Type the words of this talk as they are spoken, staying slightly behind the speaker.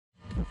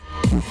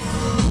How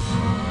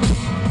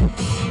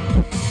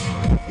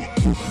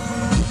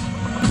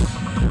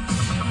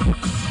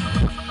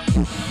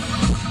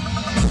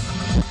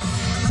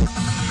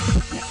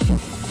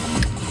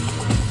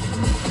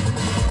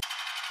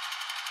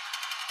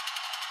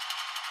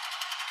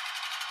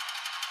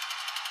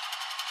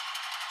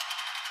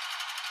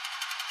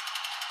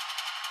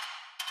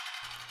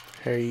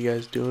are you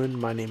guys doing?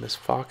 My name is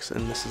Fox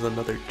and this is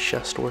another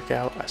chest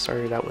workout. I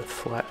started out with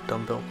flat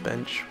dumbbell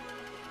bench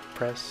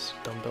press,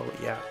 dumbbell,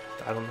 yeah,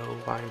 I don't know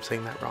why I'm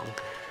saying that wrong.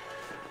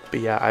 But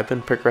yeah, I've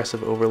been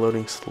progressive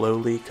overloading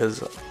slowly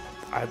because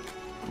I,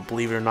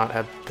 believe it or not,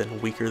 have been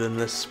weaker than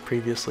this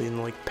previously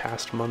in like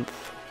past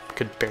month.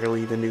 Could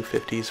barely even do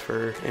 50s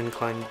for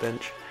incline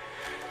bench.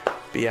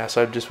 But yeah,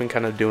 so I've just been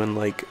kind of doing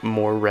like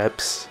more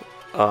reps.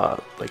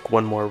 Like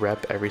one more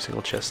rep every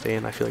single chest day,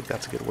 and I feel like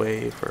that's a good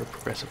way for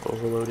progressive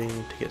overloading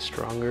to get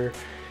stronger.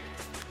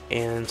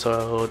 And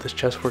so this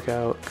chest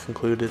workout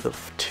concluded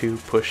of 2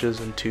 pushes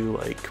and 2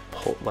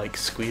 like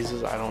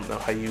squeezes. I don't know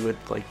how you would,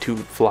 like 2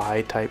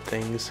 fly type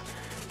things.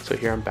 So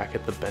here I'm back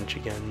at the bench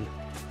again,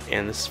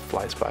 and this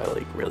flies by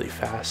like really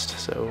fast,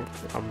 so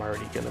I'm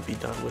already gonna be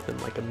done within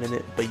like a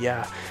minute. But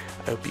yeah,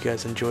 I hope you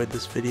guys enjoyed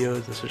this video.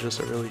 This was just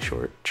a really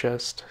short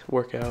chest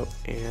workout,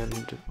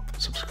 and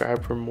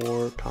subscribe for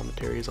more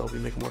commentaries. I'll be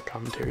making more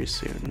commentaries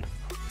soon.